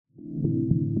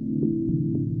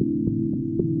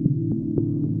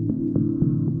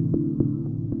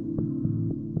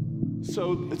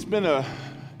So it's been an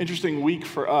interesting week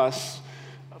for us.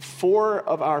 4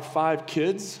 of our 5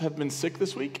 kids have been sick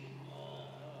this week.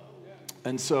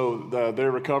 And so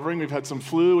they're recovering. We've had some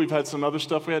flu. We've had some other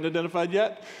stuff we hadn't identified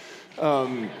yet.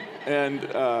 So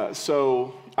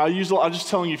I'm just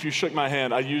telling you, if you shook my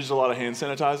hand, I used a lot of hand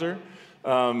sanitizer.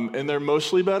 And they're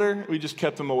mostly better. We just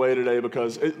kept them away today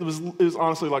because it was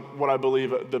honestly like what I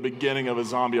believe the beginning of a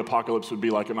zombie apocalypse would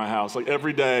be like at my house. Like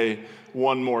every day,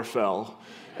 one more fell.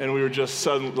 And we were just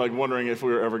suddenly like wondering if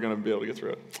we were ever going to be able to get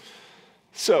through it.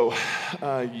 So,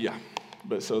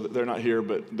 so they're not here,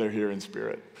 but they're here in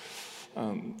spirit.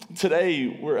 Today,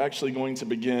 we're actually going to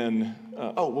begin.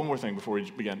 One more thing before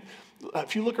we begin.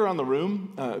 If you look around the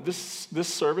room, this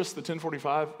service, the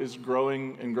 1045, is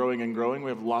growing and growing and growing.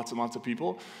 We have lots and lots of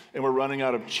people, and we're running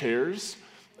out of chairs.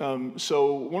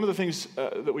 So one of the things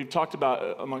that we've talked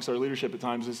about amongst our leadership at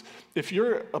times is if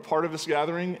you're a part of this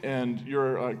gathering and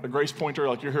you're a Grace Pointer,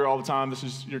 like you're here all the time, this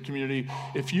is your community,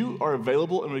 if you are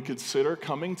available and would consider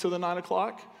coming to the 9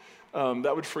 o'clock,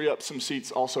 that would free up some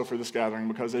seats also for this gathering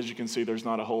because as you can see, there's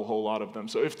not a whole lot of them.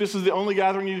 So if this is the only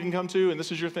gathering you can come to and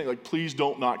this is your thing, like please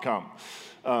don't not come.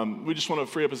 We just want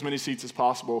to free up as many seats as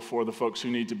possible for the folks who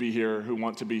need to be here, who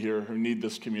want to be here, who need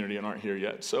this community and aren't here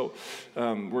yet. So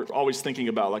we're always thinking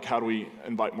about like how do we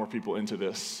invite more people into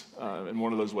this? And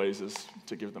one of those ways is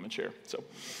to give them a chair. So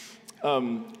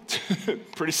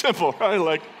pretty simple, right?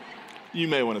 Like you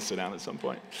may want to sit down at some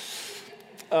point.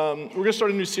 We're going to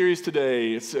start a new series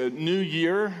today. It's a new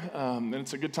year, and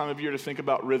it's a good time of year to think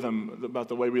about rhythm, about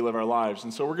the way we live our lives.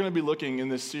 And so we're going to be looking in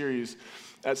this series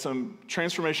at some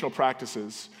transformational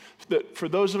practices that for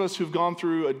those of us who've gone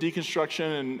through a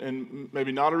deconstruction and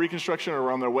maybe not a reconstruction or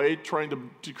are on their way trying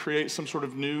to create some sort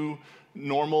of new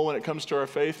normal when it comes to our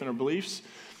faith and our beliefs,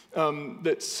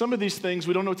 that some of these things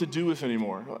we don't know what to do with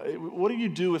anymore. What do you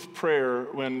do with prayer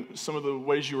when some of the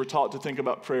ways you were taught to think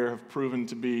about prayer have proven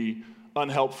to be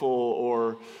unhelpful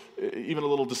or even a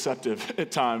little deceptive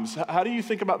at times? How do you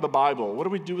think about the Bible? What do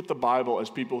we do with the Bible as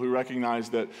people who recognize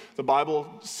that the Bible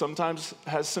sometimes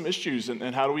has some issues,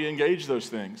 and how do we engage those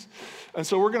things? And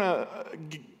so we're going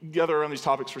to gather around these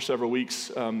topics for several weeks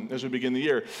as we begin the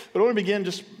year. But I want to begin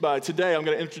just by today, I'm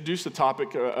going to introduce the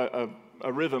topic, a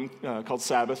rhythm called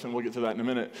Sabbath, and we'll get to that in a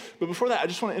minute. But before that, I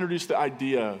just want to introduce the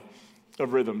idea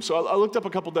of rhythm. So I looked up a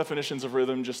couple definitions of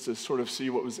rhythm just to sort of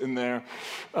see what was in there.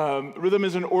 Rhythm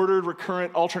is an ordered,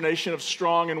 recurrent alternation of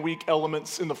strong and weak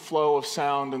elements in the flow of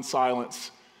sound and silence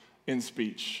in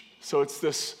speech. So it's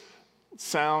this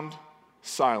sound,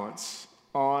 silence,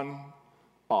 on,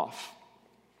 off.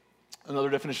 Another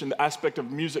definition, the aspect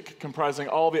of music comprising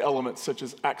all the elements such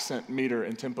as accent, meter,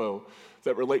 and tempo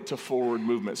that relate to forward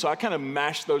movement. So I kind of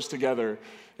mashed those together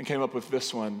and came up with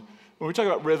this one. When we talk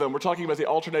about rhythm, we're talking about the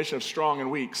alternation of strong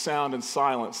and weak, sound and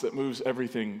silence that moves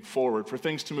everything forward. For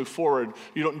things to move forward,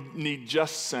 you don't need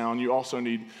just sound, you also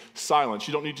need silence.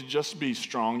 You don't need to just be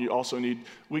strong, you also need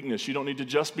weakness. You don't need to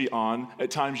just be on. At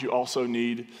times, you also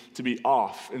need to be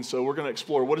off. And so we're going to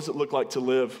explore what does it look like to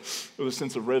live with a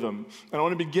sense of rhythm. And I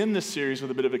want to begin this series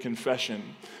with a bit of a confession.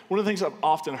 One of the things I've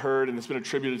often heard, and it's been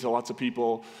attributed to lots of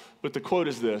people, but the quote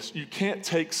is this: you can't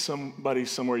take somebody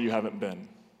somewhere you haven't been.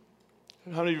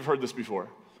 How many of you have heard this before?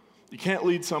 You can't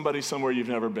lead somebody somewhere you've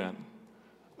never been.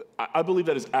 I believe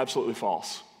that is absolutely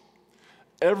false.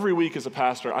 Every week as a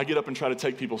pastor, I get up and try to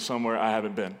take people somewhere I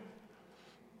haven't been,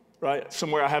 right?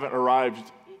 Somewhere I haven't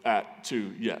arrived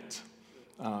to yet.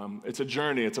 It's a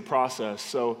journey, it's a process.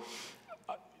 So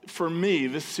for me,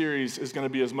 this series is going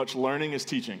to be as much learning as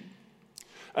teaching.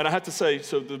 And I have to say,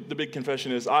 so the big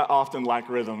confession is I often lack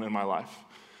rhythm in my life.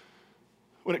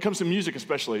 When it comes to music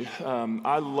especially,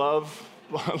 I love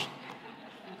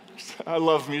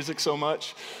music so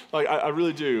much. Like, I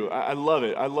really do. I love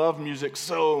it. I love music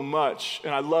so much.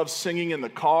 And I love singing in the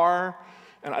car,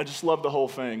 and I just love the whole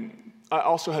thing. I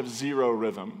also have zero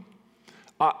rhythm.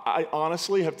 I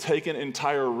honestly have taken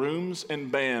entire rooms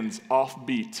and bands off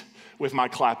beat with my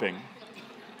clapping.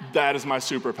 That is my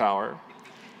superpower.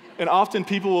 And often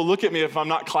people will look at me if I'm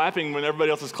not clapping when everybody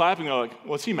else is clapping. They're like,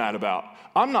 what's he mad about?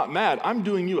 I'm not mad. I'm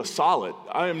doing you a solid.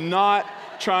 I am not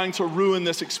trying to ruin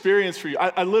this experience for you.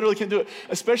 I literally can't do it,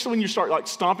 especially when you start like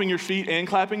stomping your feet and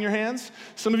clapping your hands.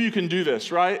 Some of you can do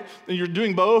this, right? And you're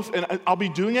doing both, and I'll be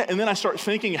doing it, and then I start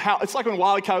thinking how, it's like when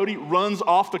Wile E. Coyote runs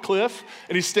off the cliff,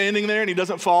 and he's standing there, and he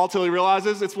doesn't fall till he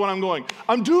realizes it's when I'm going,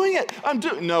 I'm doing it.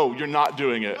 No, you're not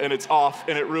doing it, and it's off,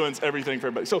 and it ruins everything for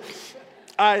everybody. So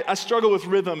I struggle with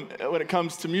rhythm when it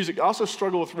comes to music. I also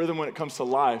struggle with rhythm when it comes to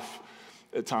life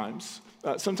at times.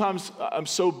 Sometimes I'm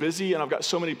so busy and I've got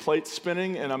so many plates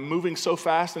spinning and I'm moving so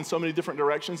fast in so many different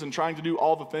directions and trying to do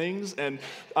all the things, and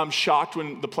I'm shocked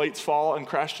when the plates fall and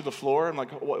crash to the floor. I'm like,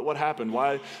 what happened?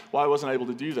 Why wasn't I able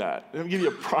to do that? Let me give you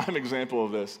a prime example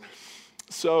of this.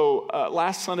 So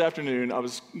last Sunday afternoon, I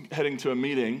was heading to a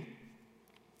meeting,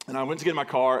 and I went to get in my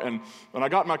car, and when I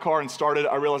got in my car and started,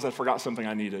 I realized I forgot something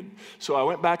I needed. So I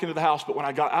went back into the house, but when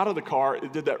I got out of the car,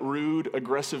 it did that rude,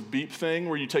 aggressive beep thing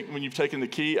where when you've taken the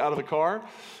key out of the car.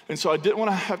 And so I didn't want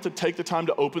to have to take the time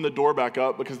to open the door back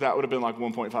up, because that would have been like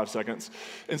 1.5 seconds.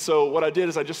 And so what I did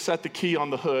is I just set the key on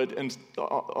the hood, and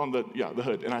the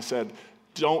hood, and I said,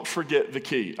 "Don't forget the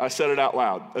key." I said it out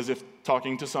loud as if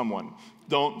talking to someone.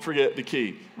 Don't forget the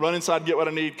key. Run inside, get what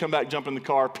I need, come back, jump in the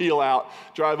car, peel out,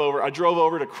 drive over. I drove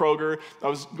over to Kroger. I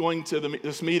was going to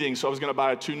this meeting, so I was going to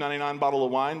buy a $2.99 bottle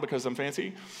of wine because I'm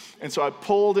fancy. And so I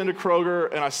pulled into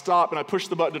Kroger, and I stopped, and I pushed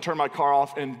the button to turn my car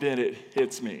off, and then it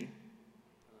hits me.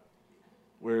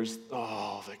 Where's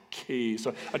the key?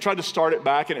 So I tried to start it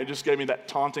back, and it just gave me that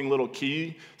taunting little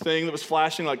key thing that was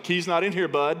flashing, like, "Key's not in here,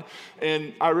 bud."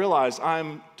 And I realized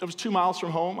I was 2 miles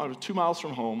from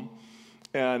home.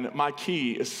 And my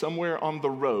key is somewhere on the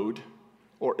road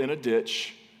or in a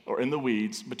ditch or in the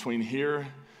weeds between here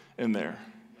and there.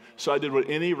 So I did what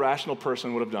any rational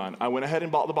person would have done. I went ahead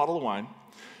and bought the bottle of wine,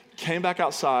 came back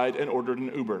outside and ordered an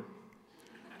Uber,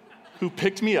 who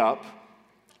picked me up,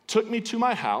 took me to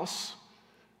my house,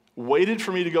 waited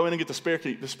for me to go in and get the spare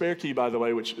key. The spare key, by the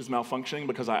way, which is malfunctioning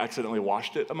because I accidentally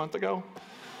washed it a month ago.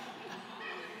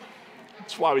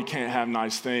 That's why we can't have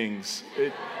nice things.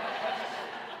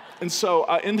 And so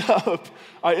I end up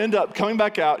coming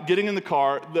back out, getting in the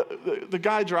car. The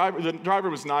driver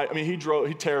was nice. I mean, he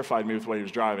terrified me with the way he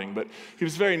was driving, but he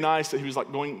was very nice that he was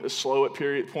like going slow at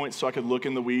period points so I could look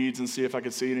in the weeds and see if I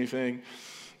could see anything.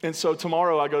 And so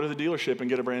tomorrow I go to the dealership and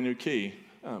get a brand new key,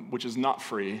 which is not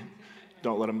free.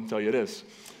 Don't let them tell you it is.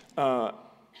 I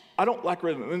don't like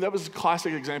rhythm. I mean, that was a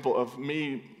classic example of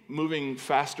me moving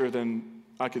faster than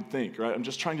I could think, right? I'm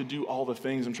just trying to do all the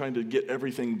things. I'm trying to get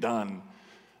everything done.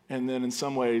 And then in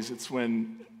some ways, it's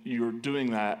when you're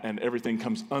doing that and everything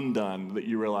comes undone that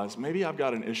you realize, maybe I've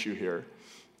got an issue here.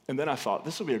 And then I thought,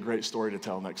 this will be a great story to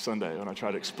tell next Sunday when I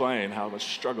try to explain how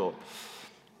much struggle.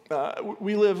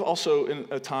 We live also in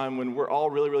a time when we're all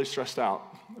really, really stressed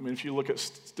out. I mean, if you look at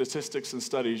statistics and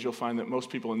studies, you'll find that most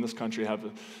people in this country have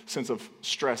a sense of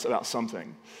stress about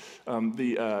something.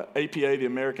 The APA, the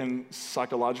American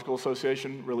Psychological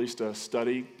Association, released a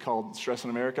study called Stress in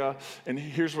America, and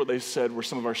here's what they said were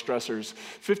some of our stressors.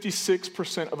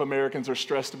 56% of Americans are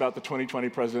stressed about the 2020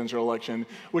 presidential election,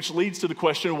 which leads to the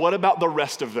question, what about the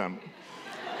rest of them?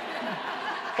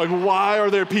 Like, why are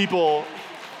there people...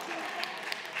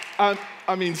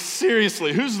 I mean,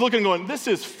 seriously, who's looking and going, this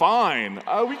is fine?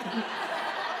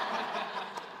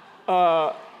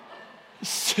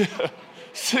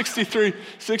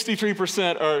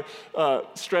 63% are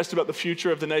stressed about the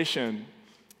future of the nation.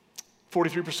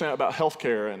 43% about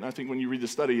healthcare, and I think when you read the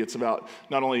study, it's about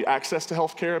not only access to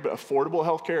healthcare, but affordable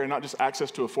healthcare, and not just access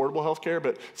to affordable healthcare,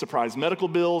 but surprise medical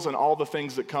bills and all the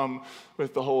things that come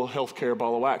with the whole healthcare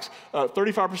ball of wax.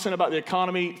 35% about the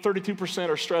economy, 32%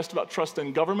 are stressed about trust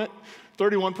in government,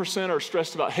 31% are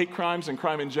stressed about hate crimes and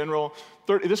crime in general.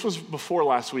 This was before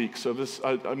last week, so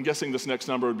I'm guessing this next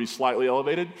number would be slightly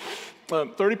elevated.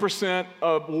 30%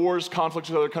 of wars, conflicts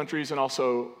with other countries, and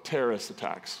also terrorist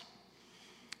attacks.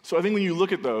 So I think when you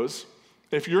look at those,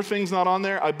 if your thing's not on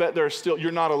there, I bet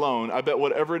you're not alone. I bet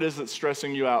whatever it is that's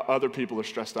stressing you out, other people are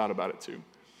stressed out about it too.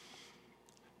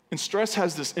 And stress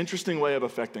has this interesting way of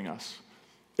affecting us.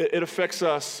 It affects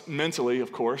us mentally,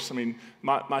 of course. I mean,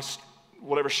 my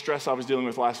whatever stress I was dealing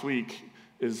with last week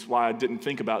is why I didn't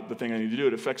think about the thing I need to do.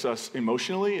 It affects us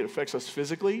emotionally. It affects us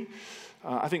physically.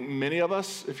 I think many of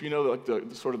us, if you know like the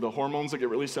sort of the hormones that get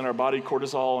released in our body,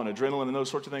 cortisol and adrenaline and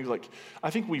those sorts of things, like I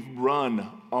think we run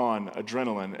on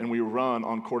adrenaline and we run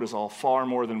on cortisol far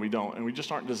more than we don't, and we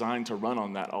just aren't designed to run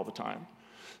on that all the time.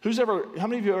 How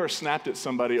many of you ever snapped at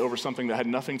somebody over something that had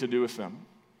nothing to do with them?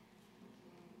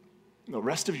 The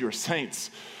rest of you are saints.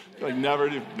 Like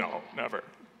never.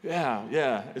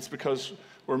 Yeah, it's because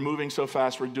we're moving so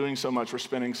fast, we're doing so much, we're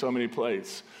spinning so many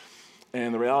plates.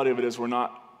 And the reality of it is we're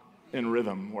not in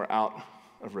rhythm, we're out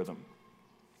of rhythm.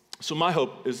 So my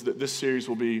hope is that this series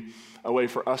will be a way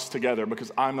for us together,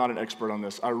 because I'm not an expert on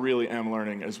this. I really am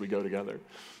learning as we go together.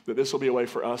 That this will be a way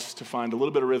for us to find a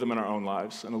little bit of rhythm in our own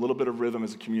lives and a little bit of rhythm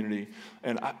as a community.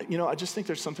 And I just think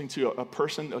there's something to a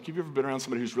person, like, have you ever been around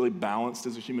somebody who's really balanced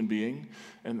as a human being?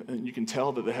 And you can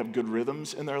tell that they have good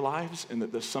rhythms in their lives and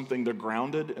that there's something, they're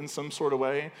grounded in some sort of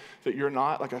way that you're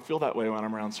not. Like, I feel that way when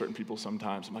I'm around certain people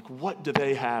sometimes. I'm like, what do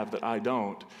they have that I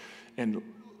don't? And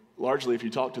largely, if you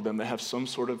talk to them, they have some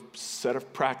sort of set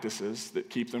of practices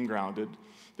that keep them grounded,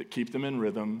 that keep them in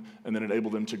rhythm, and then enable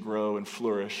them to grow and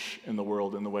flourish in the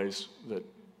world in the ways that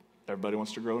everybody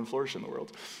wants to grow and flourish in the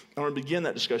world. I want to begin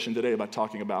that discussion today by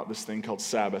talking about this thing called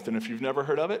Sabbath. And if you've never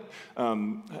heard of it, how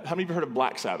many of you have heard of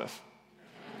Black Sabbath?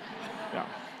 Yeah.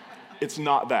 It's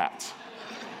not that.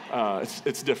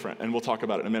 It's different, and we'll talk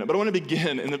about it in a minute. But I want to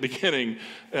begin in the beginning.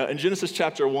 In Genesis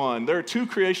chapter 1, there are two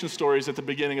creation stories at the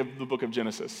beginning of the book of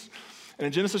Genesis. And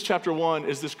in Genesis chapter 1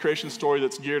 is this creation story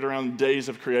that's geared around days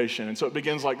of creation. And so it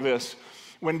begins like this.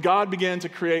 When God began to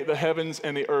create the heavens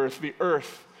and the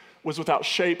earth was without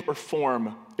shape or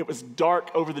form. It was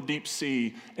dark over the deep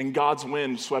sea, and God's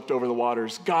wind swept over the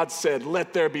waters. God said,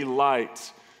 "Let there be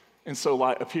light." And so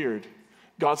light appeared.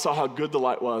 God saw how good the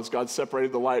light was. God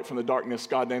separated the light from the darkness.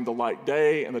 God named the light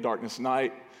day and the darkness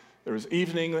night. There was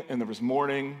evening and there was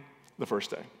morning the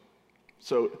first day.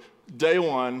 So day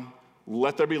one,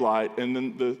 let there be light. And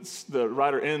then the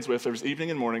writer ends with, there was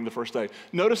evening and morning the first day.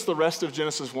 Notice the rest of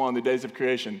Genesis 1, the days of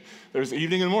creation. There's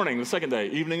evening and morning the second day,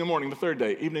 evening and morning the third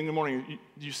day, evening and morning.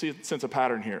 You see a sense of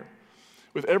pattern here.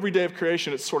 With every day of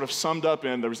creation, it's sort of summed up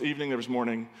in there was evening, there was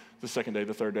morning, the second day,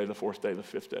 the third day, the fourth day, the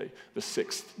fifth day, the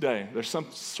sixth day. There's some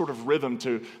sort of rhythm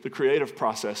to the creative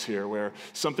process here where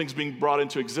something's being brought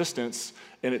into existence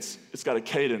and it's got a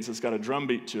cadence, it's got a drum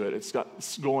beat to it,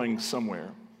 it's going somewhere.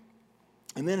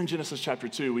 And then in Genesis chapter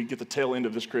 2, we get the tail end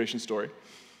of this creation story.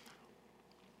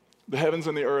 The heavens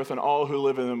and the earth and all who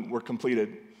live in them were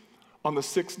completed. On the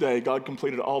sixth day, God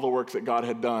completed all the work that God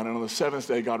had done. And on the seventh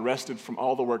day, God rested from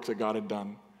all the work that God had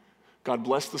done. God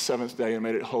blessed the seventh day and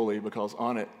made it holy because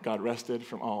on it, God rested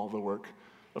from all the work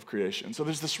of creation. So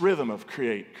there's this rhythm of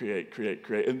create, create, create,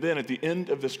 create. And then at the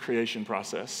end of this creation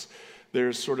process,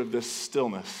 there's sort of this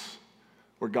stillness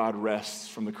where God rests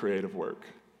from the creative work.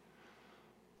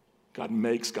 God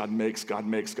makes, God makes, God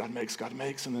makes, God makes, God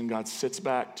makes, and then God sits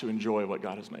back to enjoy what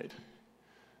God has made.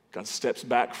 God steps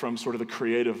back from sort of the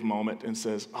creative moment and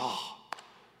says, oh.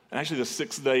 And actually the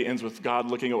sixth day ends with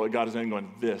God looking at what God has done and going,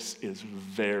 this is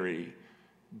very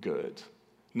good.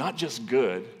 Not just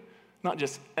good, not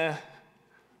just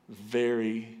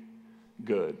very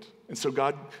good. And so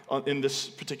God, in this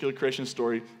particular creation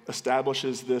story,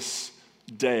 establishes this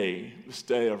day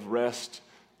of rest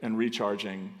and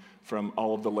recharging from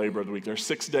all of the labor of the week. There are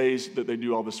 6 days that they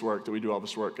do all this work, that we do all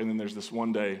this work, and then there's this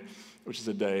one day, which is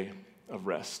a day of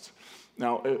rest.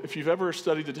 Now, if you've ever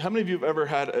studied it, how many of you have ever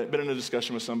been in a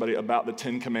discussion with somebody about the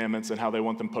 10 Commandments and how they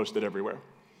want them posted everywhere?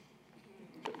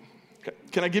 Okay.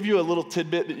 Can I give you a little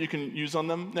tidbit that you can use on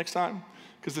them next time?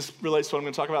 Because this relates to what I'm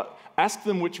going to talk about. Ask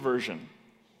them which version.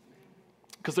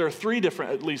 Because there are 3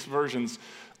 different, at least, versions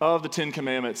of the 10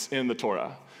 Commandments in the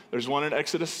Torah. There's one in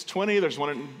Exodus 20, there's one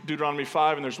in Deuteronomy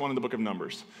 5, and there's one in the book of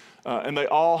Numbers. And they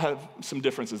all have some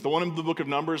differences. The one in the book of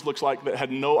Numbers looks like they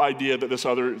had no idea that this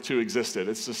other 2 existed.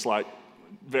 It's just like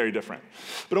very different.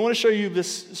 But I want to show you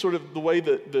this sort of the way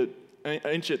that the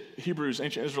ancient Hebrews,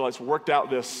 ancient Israelites worked out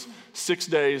this 6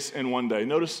 days in one day.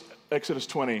 Notice Exodus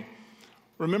 20.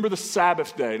 Remember the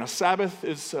Sabbath day. Now, Sabbath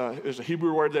is there's a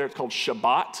Hebrew word there. It's called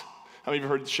Shabbat. How many of you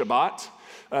heard Shabbat?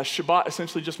 Shabbat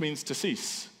essentially just means to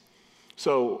cease.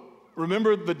 So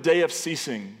remember the day of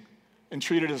ceasing and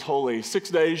treat it as holy. 6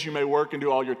 days you may work and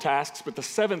do all your tasks, but the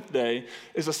 7th day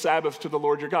is a Sabbath to the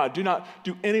Lord your God. Do not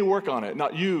do any work on it,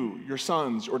 not you, your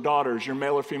sons or daughters, your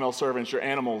male or female servants, your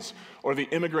animals, or the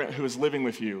immigrant who is living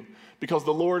with you. Because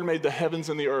the Lord made the heavens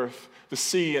and the earth, the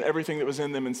sea and everything that was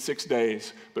in them in 6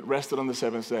 days, but rested on the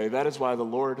 7th day. That is why the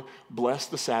Lord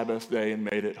blessed the Sabbath day and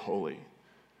made it holy.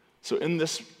 So in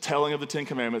this telling of the 10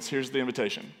 Commandments, here's the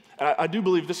invitation. And I do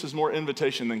believe this is more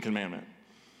invitation than commandment,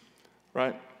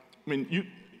 right? I mean,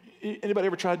 anybody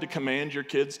ever tried to command your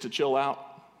kids to chill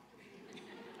out?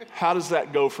 How does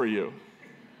that go for you,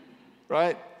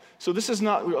 right? So this is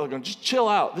not, just chill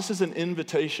out. This is an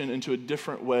invitation into a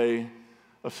different way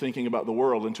of thinking about the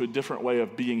world, into a different way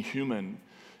of being human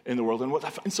in the world. And what I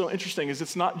find so interesting is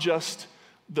it's not just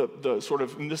the sort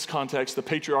of, in this context, the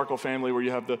patriarchal family where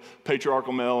you have the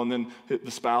patriarchal male and then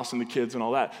the spouse and the kids and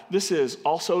all that. This is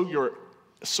also your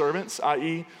servants,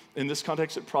 i.e., in this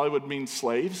context, it probably would mean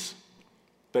slaves.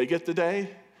 They get the day.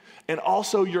 And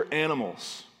also your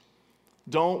animals.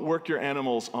 Don't work your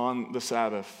animals on the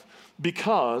Sabbath,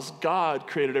 because God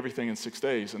created everything in 6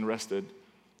 days and rested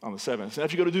on the seventh. Now,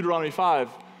 if you go to Deuteronomy 5,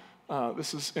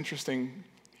 this is interesting.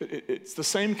 It's the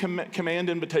same command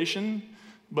invitation,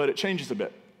 but it changes a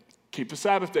bit. Keep the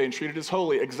Sabbath day and treat it as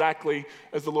holy, exactly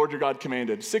as the Lord your God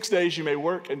commanded. 6 days you may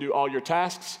work and do all your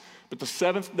tasks, but the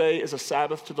seventh day is a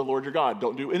Sabbath to the Lord your God.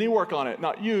 Don't do any work on it,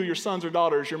 not you, your sons or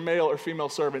daughters, your male or female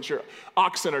servants, your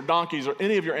oxen or donkeys, or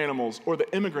any of your animals, or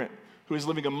the immigrant who is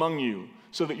living among you,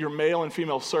 so that your male and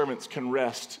female servants can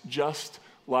rest just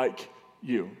like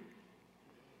you.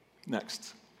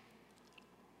 Next.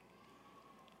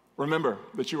 Remember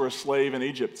that you were a slave in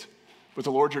Egypt, but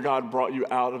the Lord your God brought you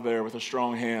out of there with a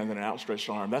strong hand and an outstretched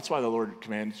arm. That's why the Lord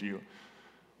commands you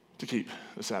to keep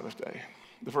the Sabbath day.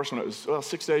 The first one is,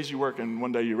 6 days you work and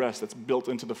 1 day you rest. That's built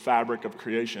into the fabric of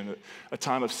creation. A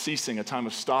time of ceasing, a time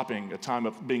of stopping, a time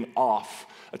of being off,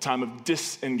 a time of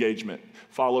disengagement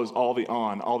follows all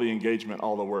the engagement,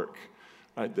 all the work.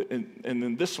 Right? And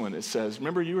then this one, it says,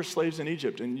 remember you were slaves in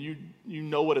Egypt, and you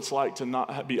know what it's like to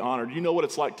not be honored. You know what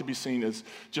it's like to be seen as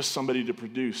just somebody to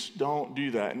produce. Don't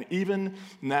do that. And even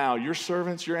now, your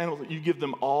servants, your animals, you give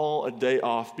them all a day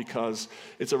off, because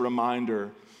it's a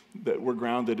reminder that we're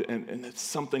grounded and it's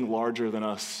something larger than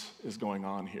us is going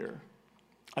on here.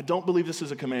 I don't believe this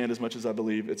is a command as much as I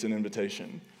believe it's an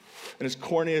invitation. And as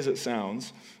corny as it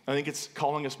sounds, I think it's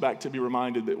calling us back to be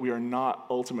reminded that we are not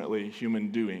ultimately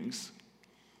human doings,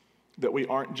 that we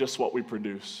aren't just what we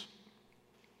produce,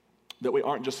 that we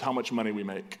aren't just how much money we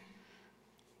make,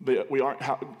 that we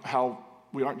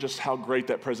aren't just how great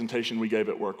that presentation we gave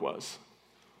at work was.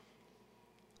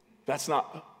 That's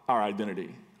not our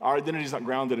identity. Our identity is not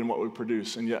grounded in what we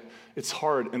produce, and yet it's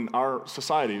hard in our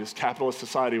society, this capitalist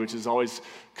society, which is always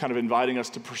kind of inviting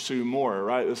us to pursue more,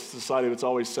 right? This society that's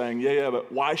always saying, yeah,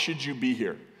 but why should you be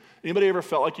here? Anybody ever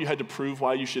felt like you had to prove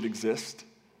why you should exist?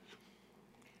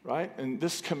 Right? And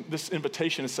this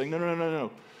invitation is saying, no.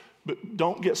 But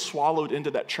don't get swallowed into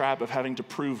that trap of having to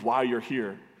prove why you're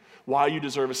here, why you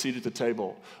deserve a seat at the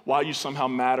table, why you somehow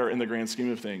matter in the grand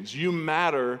scheme of things. You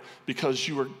matter because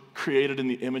you were created in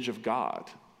the image of God.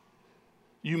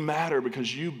 You matter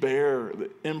because you bear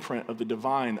the imprint of the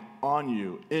divine on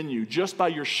you, in you, just by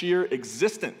your sheer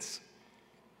existence.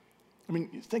 I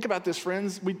mean, think about this,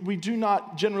 friends. We do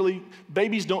not generally,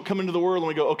 babies don't come into the world and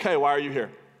we go, okay, why are you here?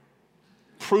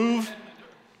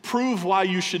 Prove why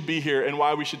you should be here and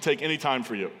why we should take any time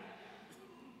for you.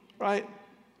 Right?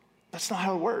 That's not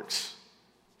how it works.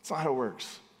 It's not how it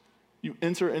works. You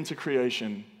enter into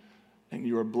creation and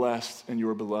you are blessed and you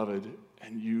are beloved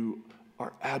and you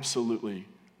are absolutely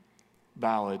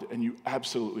valid and you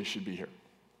absolutely should be here.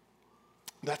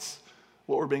 That's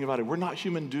what we're being invited. We're not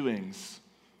human doings.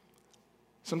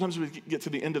 Sometimes we get to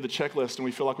the end of the checklist and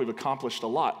we feel like we've accomplished a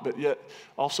lot, but yet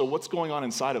also what's going on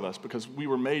inside of us, because we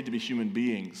were made to be human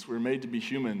beings. We were made to be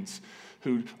humans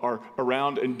who are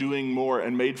around and doing more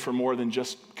and made for more than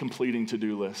just completing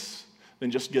to-do lists,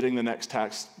 than just getting the next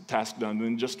task done,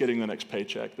 than just getting the next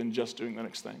paycheck, than just doing the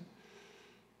next thing.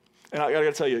 And I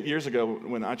gotta tell you, years ago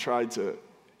when I tried to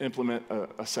implement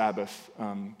a Sabbath,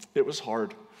 it was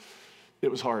hard. It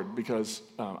was hard because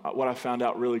what I found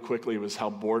out really quickly was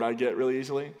how bored I get really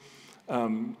easily.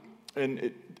 My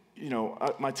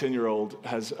 10-year-old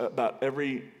has about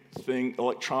everything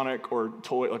electronic or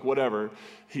toy, like whatever,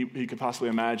 he could possibly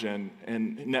imagine.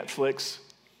 And Netflix,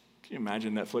 can you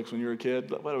imagine Netflix when you were a kid?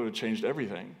 That would have changed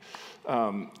everything.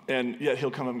 And yet he'll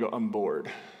come up and go, I'm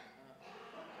bored.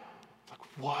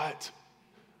 Like, what?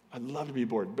 I'd love to be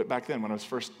bored. But back then, when I was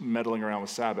first meddling around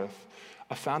with Sabbath,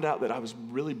 I found out that I was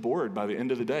really bored by the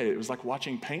end of the day. It was like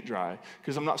watching paint dry,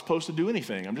 because I'm not supposed to do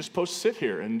anything. I'm just supposed to sit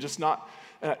here and just not.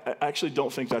 I actually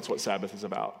don't think that's what Sabbath is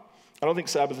about. I don't think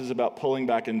Sabbath is about pulling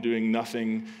back and doing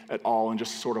nothing at all and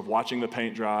just sort of watching the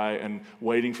paint dry and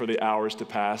waiting for the hours to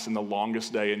pass in the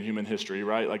longest day in human history,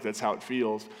 right? Like that's how it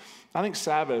feels. I think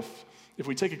Sabbath, if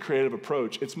we take a creative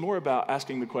approach, it's more about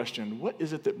asking the question, what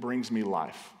is it that brings me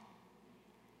life?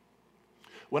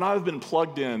 When I've been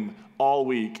plugged in all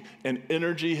week and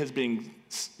energy has been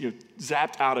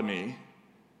zapped out of me,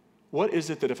 what is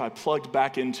it that if I plugged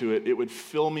back into it, it would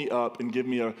fill me up and give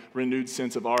me a renewed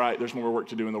sense of, all right, there's more work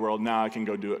to do in the world. Now I can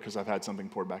go do it because I've had something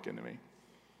poured back into me.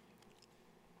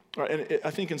 All right, and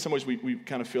I think in some ways we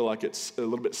kind of feel like it's a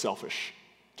little bit selfish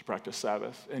to practice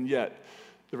Sabbath. And yet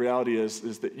the reality is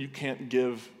that you can't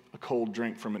give a cold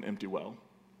drink from an empty well.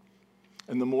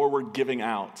 And the more we're giving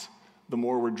out, the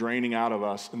more we're draining out of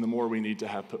us and the more we need to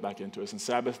have put back into us. And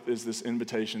Sabbath is this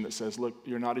invitation that says, look,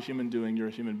 you're not a human doing, you're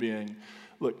a human being.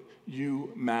 Look, you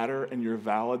matter and you're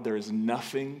valid. There is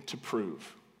nothing to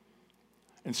prove.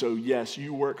 And so, yes,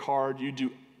 you work hard, you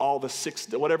do all the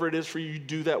whatever it is for you, you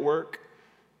do that work.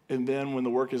 And then when the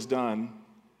work is done,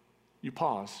 you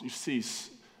pause, you cease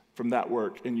from that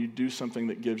work, and you do something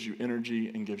that gives you energy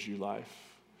and gives you life.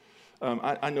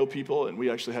 I know people, and we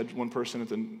actually had one person at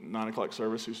the 9 o'clock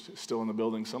service who's still in the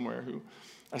building somewhere who,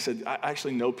 I said, I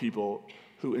actually know people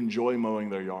who enjoy mowing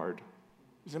their yard.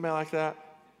 Is anybody like that?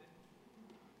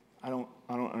 I don't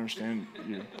understand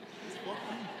you.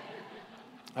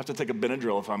 I have to take a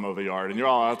Benadryl if I mow the yard, and you're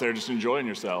all out there just enjoying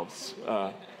yourselves.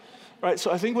 Right,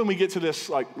 so I think when we get to this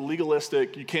like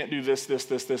legalistic, you can't do this,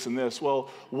 and this,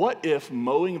 well, what if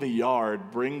mowing the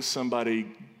yard brings somebody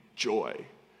joy?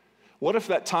 What if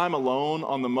that time alone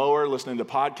on the mower, listening to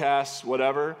podcasts,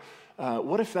 whatever,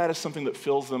 what if that is something that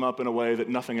fills them up in a way that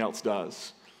nothing else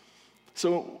does?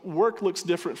 So work looks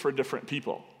different for different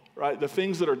people, right? The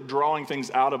things that are drawing things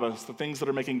out of us, the things that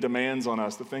are making demands on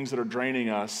us, the things that are draining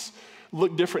us,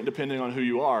 look different depending on who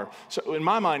you are. So in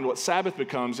my mind, what Sabbath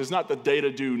becomes is not the day to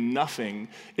do nothing.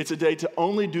 It's a day to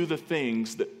only do the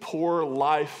things that pour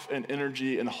life and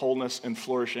energy and wholeness and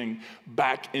flourishing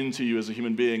back into you as a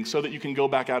human being so that you can go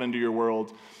back out into your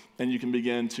world and you can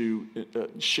begin to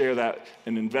share that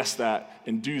and invest that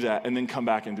and do that and then come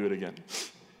back and do it again.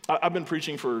 I've been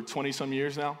preaching for 20-some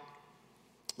years now.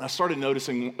 I started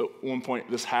noticing at one point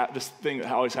this thing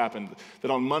that always happened, that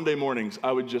on Monday mornings,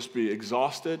 I would just be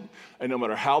exhausted, and no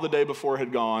matter how the day before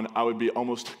had gone, I would be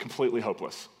almost completely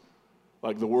hopeless.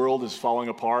 Like the world is falling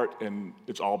apart, and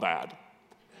it's all bad.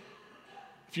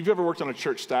 If you've ever worked on a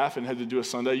church staff and had to do a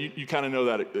Sunday, you kind of know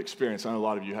that experience. I know a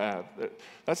lot of you have.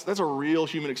 That's a real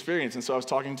human experience, and so I was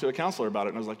talking to a counselor about it,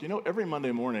 and I was like, every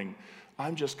Monday morning,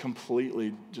 I'm just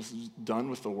completely just done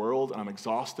with the world, and I'm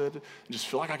exhausted, and just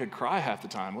feel like I could cry half the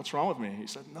time. What's wrong with me? He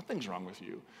said, nothing's wrong with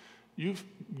you. You've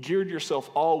geared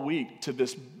yourself all week to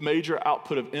this major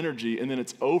output of energy, and then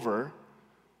it's over,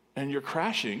 and you're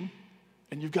crashing,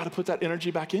 and you've got to put that energy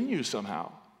back in you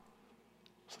somehow.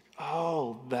 It's like,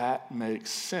 oh, that makes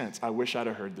sense. I wish I'd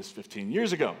have heard this 15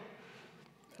 years ago,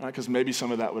 because maybe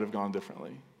some of that would have gone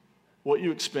differently. What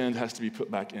you expend has to be put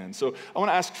back in. So I want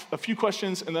to ask a few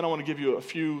questions, and then I want to give you a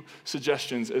few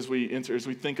suggestions as we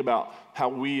think about how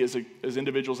we as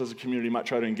individuals, as a community, might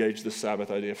try to engage this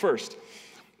Sabbath idea. First,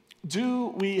 do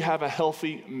we have a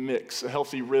healthy mix, a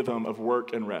healthy rhythm of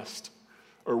work and rest,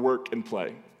 or work and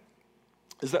play?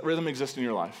 Does that rhythm exist in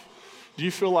your life? Do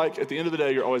you feel like at the end of the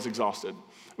day you're always exhausted?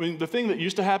 I mean, the thing that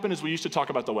used to happen is we used to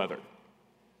talk about the weather.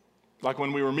 Like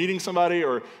when we were meeting somebody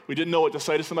or we didn't know what to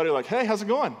say to somebody, like, hey, how's it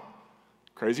going?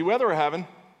 Crazy weather we're having.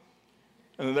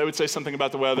 And then they would say something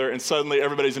about the weather, and suddenly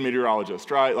everybody's a meteorologist,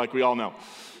 right? Like we all know.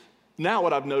 Now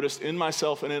what I've noticed in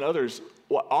myself and in others,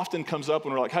 what often comes up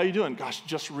when we're like, how you doing? Gosh,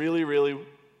 just really, really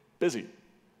busy.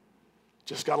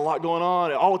 Just got a lot going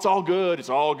on. Oh, it's all good. It's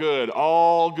all good.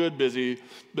 All good busy,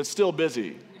 but still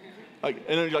busy. And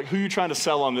then you're like, who are you trying to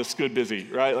sell on this good busy,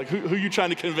 right? Like who are you trying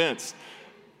to convince?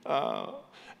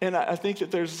 And I think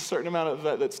that there's a certain amount of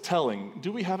that that's telling.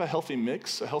 Do we have a healthy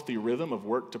mix, a healthy rhythm of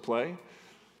work to play,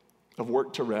 of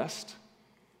work to rest?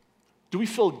 Do we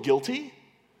feel guilty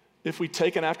if we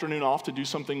take an afternoon off to do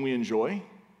something we enjoy?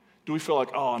 Do we feel like,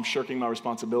 oh, I'm shirking my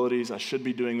responsibilities, I should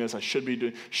be doing this,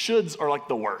 shoulds are like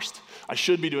the worst. I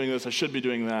should be doing this, I should be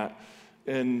doing that.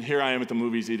 And here I am at the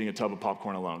movies eating a tub of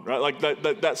popcorn alone, right? Like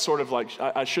that's sort of like,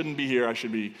 I shouldn't be here, I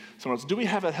should be somewhere else. Do we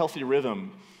have a healthy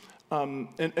rhythm?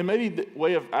 And maybe the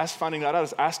way of finding that out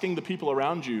is asking the people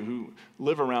around you who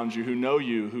live around you, who know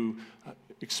you, who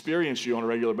experience you on a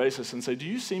regular basis, and say, do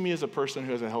you see me as a person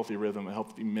who has a healthy rhythm, a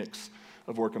healthy mix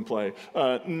of work and play?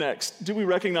 Next, do we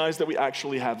recognize that we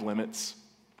actually have limits?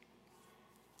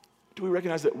 Do we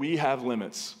recognize that we have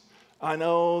limits? I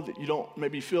know that you don't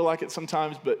maybe feel like it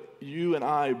sometimes, but you and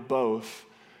I both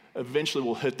eventually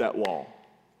will hit that wall,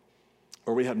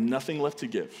 or we have nothing left to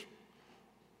give.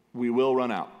 We will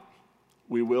run out.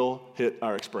 We will hit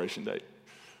our expiration date.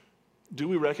 Do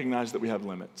we recognize that we have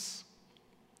limits?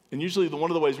 And usually one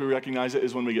of the ways we recognize it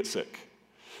is when we get sick,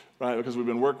 right? Because we've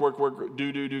been work,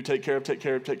 do, take care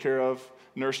of,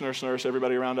 nurse,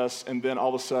 everybody around us, and then all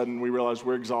of a sudden we realize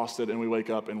we're exhausted and we wake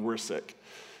up and we're sick.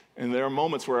 And there are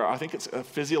moments where I think it's a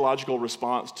physiological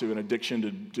response to an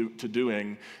addiction to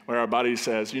doing, where our body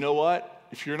says, you know what?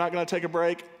 If you're not going to take a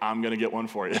break, I'm going to get one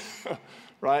for you.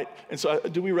 Right? And so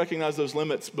do we recognize those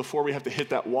limits before we have to hit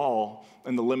that wall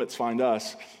and the limits find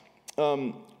us?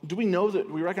 Do we know that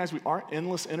we recognize we aren't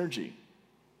endless energy?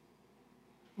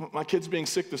 My kids being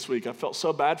sick this week, I felt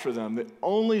so bad for them. The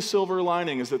only silver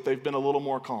lining is that they've been a little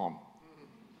more calm.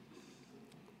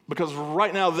 Because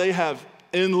right now they have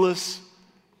endless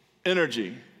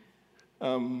energy.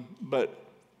 But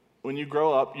when you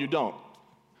grow up, you don't.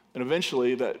 And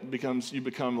eventually you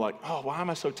become like, oh, why am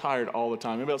I so tired all the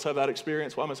time? Anybody else have that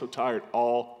experience? Why am I so tired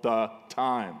all the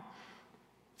time?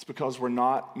 It's because we're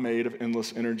not made of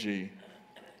endless energy.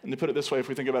 And to put it this way, if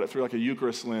we think about it through like a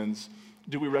Eucharist lens,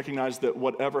 do we recognize that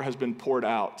whatever has been poured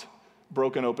out,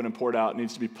 broken open and poured out,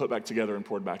 needs to be put back together and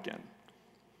poured back in?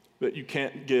 That you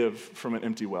can't give from an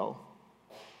empty well.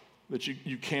 That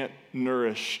you can't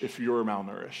nourish if you're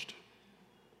malnourished.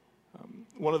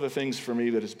 One of the things for me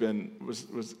that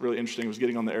was really interesting was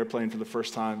getting on the airplane for the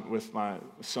first time with my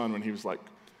son when he was like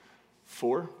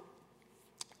 4.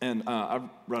 And I've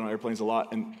run on airplanes a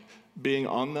lot, and being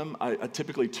on them, I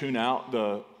typically tune out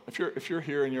if you're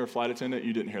here and you're a flight attendant,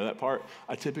 you didn't hear that part,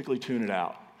 I typically tune it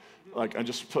out. Like I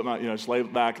just put just lay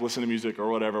back, listen to music or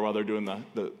whatever while they're doing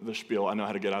the spiel. I know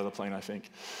how to get out of the plane, I think,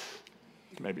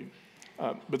 maybe.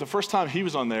 But the first time he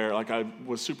was on there, like I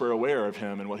was super aware of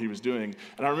him and what he was doing.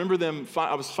 And I remember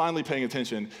I was finally paying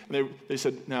attention. And they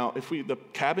said, now, if the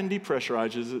cabin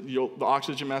depressurizes, the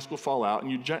oxygen mask will fall out.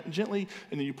 And you gently,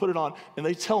 and then you put it on. And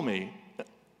they tell me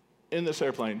in this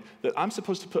airplane that I'm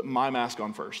supposed to put my mask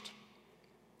on first.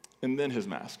 And then his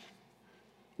mask.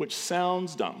 Which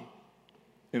sounds dumb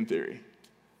in theory.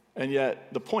 And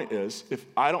yet the point is, if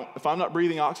I'm not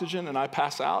breathing oxygen and I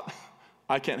pass out,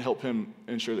 I can't help him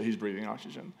ensure that he's breathing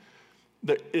oxygen.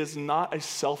 There is not a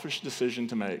selfish decision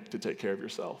to make to take care of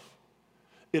yourself.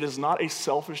 It is not a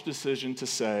selfish decision to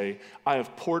say, I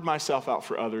have poured myself out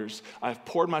for others. I have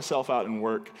poured myself out in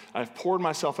work. I have poured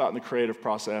myself out in the creative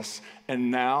process.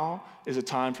 And now is a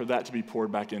time for that to be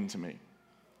poured back into me.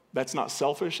 That's not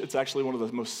selfish. It's actually one of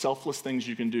the most selfless things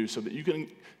you can do so that you can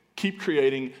keep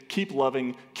creating, keep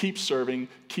loving, keep serving,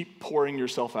 keep pouring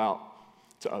yourself out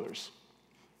to others.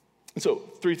 And so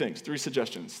 3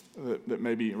 suggestions that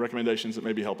maybe, recommendations that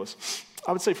maybe help us.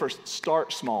 I would say first,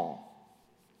 start small.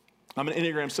 I'm an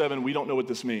Enneagram 7, we don't know what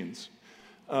this means.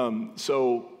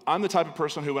 So I'm the type of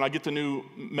person who, when I get the new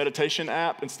meditation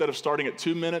app, instead of starting at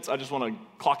 2 minutes, I just want to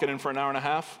clock it in for an hour and a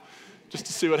half just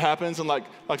to see what happens. And like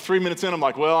 3 minutes in, I'm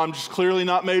like, well, I'm just clearly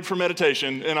not made for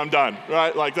meditation, and I'm done,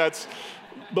 right? Like that's,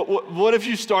 but what if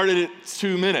you started at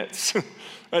 2 minutes?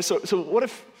 Right, so what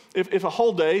if a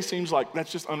whole day seems like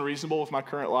that's just unreasonable with my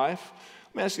current life,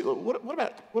 let me ask you,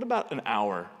 what about an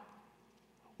hour?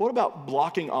 What about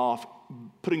blocking off,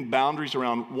 putting boundaries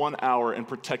around 1 hour and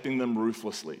protecting them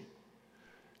ruthlessly?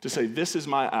 To say, this is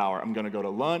my hour. I'm going to go to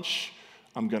lunch.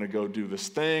 I'm going to go do this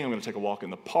thing. I'm going to take a walk in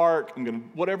the park.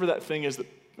 Whatever that thing is,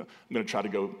 I'm going to try to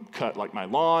go cut like my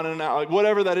lawn in an hour, like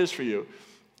whatever that is for you.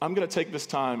 I'm going to take this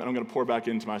time and I'm going to pour back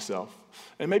into myself.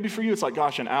 And maybe for you, it's like,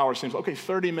 gosh, an hour seems, okay,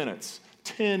 30 minutes.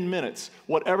 10 minutes,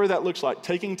 whatever that looks like,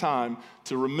 taking time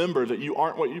to remember that you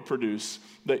aren't what you produce,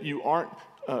 that you aren't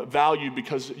valued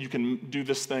because you can do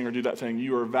this thing or do that thing.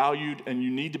 You are valued and you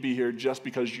need to be here just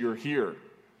because you're here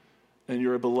and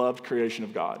you're a beloved creation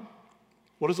of God.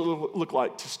 What does it look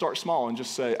like to start small and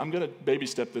just say, I'm going to baby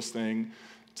step this thing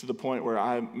to the point where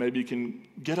I maybe can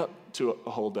get up to a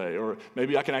whole day, or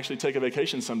maybe I can actually take a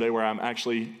vacation someday where I'm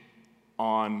actually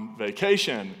on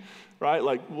vacation, right?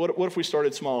 Like what if we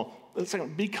started small? Let's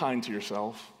be kind to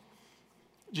yourself.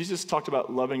 Jesus talked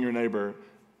about loving your neighbor,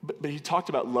 but he talked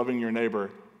about loving your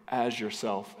neighbor as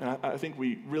yourself. And I think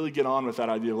we really get on with that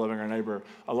idea of loving our neighbor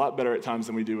a lot better at times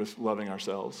than we do with loving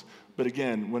ourselves. But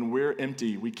again, when we're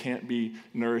empty, we can't be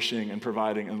nourishing and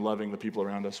providing and loving the people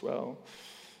around us well.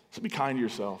 So be kind to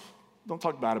yourself. Don't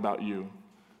talk bad about you,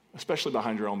 especially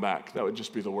behind your own back. That would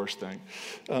just be the worst thing.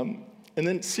 And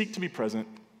then seek to be present.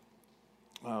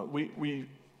 We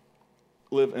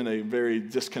live in a very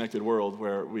disconnected world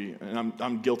where and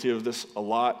I'm guilty of this a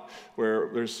lot, where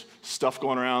there's stuff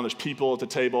going around, there's people at the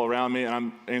table around me, and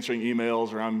I'm answering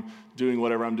emails, or I'm doing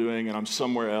whatever I'm doing, and I'm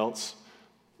somewhere else.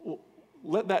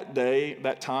 Let that day,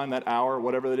 that time, that hour,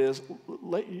 whatever that is,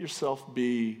 let yourself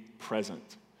be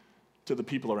present to the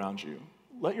people around you.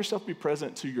 Let yourself be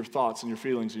present to your thoughts and your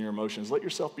feelings and your emotions. Let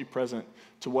yourself be present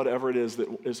to whatever it is that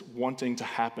is wanting to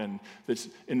happen, that's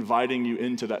inviting you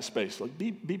into that space. Like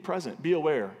be present, be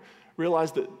aware.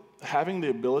 Realize that having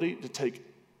the ability to take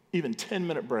even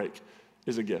 10-minute break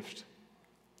is a gift.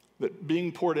 That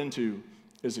being poured into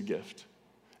is a gift.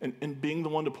 And being the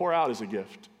one to pour out is a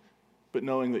gift. But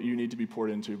knowing that you need to be poured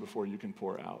into before you can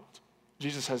pour out.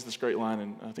 Jesus has this great line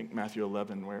in, I think, Matthew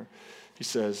 11, where he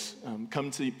says, come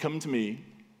to me,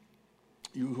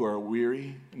 you who are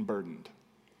weary and burdened,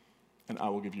 and I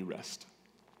will give you rest.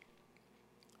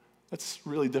 That's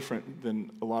really different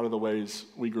than a lot of the ways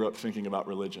we grew up thinking about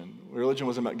religion. Religion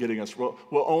wasn't about getting us, we'll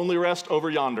only rest over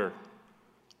yonder,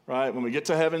 right? When we get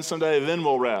to heaven someday, then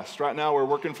we'll rest. Right now, we're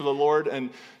working for the Lord, and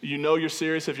you know you're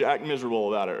serious if you act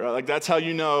miserable about it, right? Like, that's how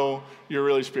you know you're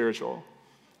really spiritual.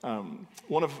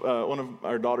 One of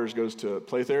our daughters goes to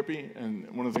play therapy, and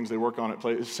one of the things they work on at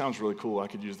play, it sounds really cool, I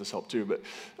could use this help too,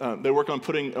 but they work on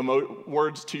putting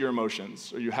words to your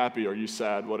emotions. Are you happy? Are you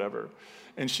sad? Whatever.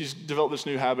 And she's developed this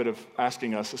new habit of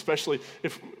asking us, especially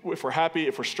if we're happy,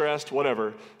 if we're stressed,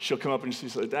 whatever, she'll come up and she'll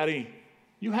say, Daddy,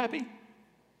 you happy?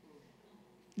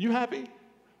 You happy?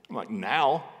 I'm like,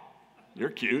 now? You're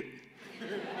cute.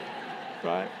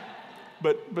 Right?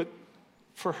 But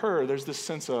for her, there's this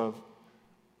sense of,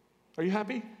 are you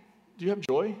happy? Do you have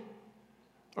joy?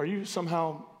 Are you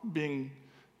somehow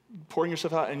pouring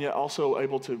yourself out and yet also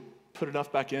able to put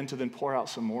enough back in to then pour out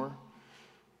some more?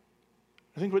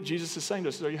 I think what Jesus is saying to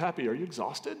us is, are you happy? Are you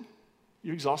exhausted? Are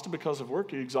you exhausted because of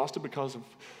work? Are you exhausted because of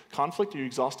conflict? Are you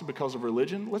exhausted because of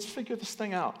religion? Let's figure this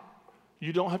thing out.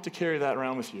 You don't have to carry that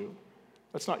around with you.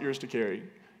 That's not yours to carry.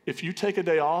 If you take a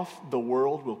day off, the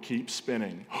world will keep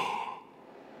spinning.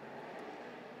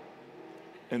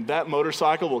 And that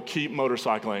motorcycle will keep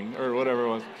motorcycling, or whatever it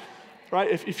was.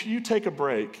 Right? If you take a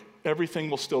break, everything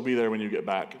will still be there when you get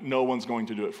back. No one's going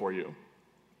to do it for you.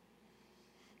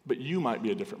 But you might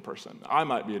be a different person. I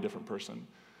might be a different person.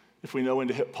 If we know when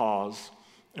to hit pause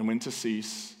and when to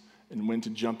cease and when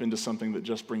to jump into something that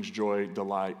just brings joy,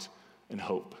 delight, and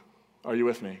hope. Are you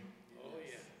with me? Oh,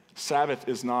 yeah. Sabbath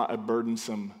is not a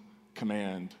burdensome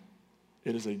command.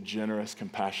 It is a generous,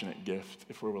 compassionate gift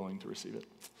if we're willing to receive it.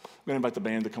 I'm going to invite the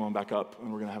band to come on back up,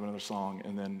 and we're going to have another song,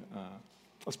 and then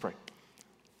let's pray.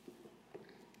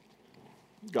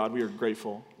 God, we are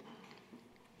grateful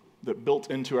that built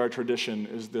into our tradition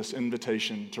is this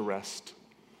invitation to rest.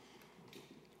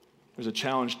 There's a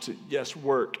challenge to, yes,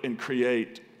 work and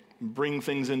create, and bring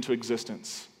things into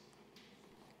existence.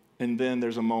 And then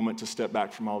there's a moment to step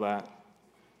back from all that.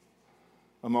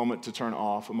 A moment to turn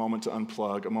off, a moment to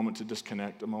unplug, a moment to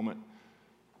disconnect, a moment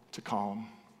to calm.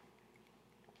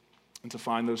 And to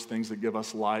find those things that give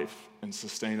us life and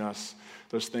sustain us,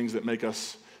 those things that make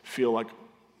us feel like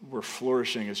we're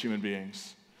flourishing as human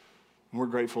beings. And we're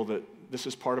grateful that this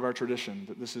is part of our tradition,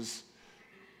 that this is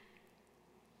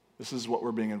what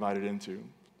we're being invited into.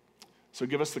 So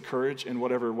give us the courage in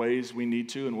whatever ways we need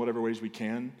to, in whatever ways we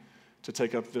can, to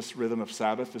take up this rhythm of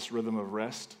Sabbath, this rhythm of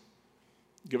rest.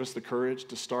 Give us the courage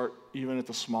to start even at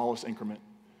the smallest increment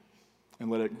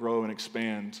and let it grow and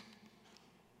expand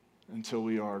until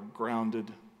we are grounded,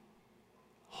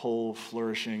 whole,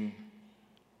 flourishing,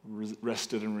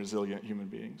 rested, and resilient human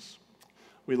beings.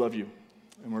 We love you,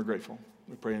 and we're grateful.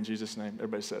 We pray in Jesus' name.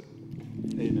 Everybody said,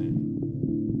 amen.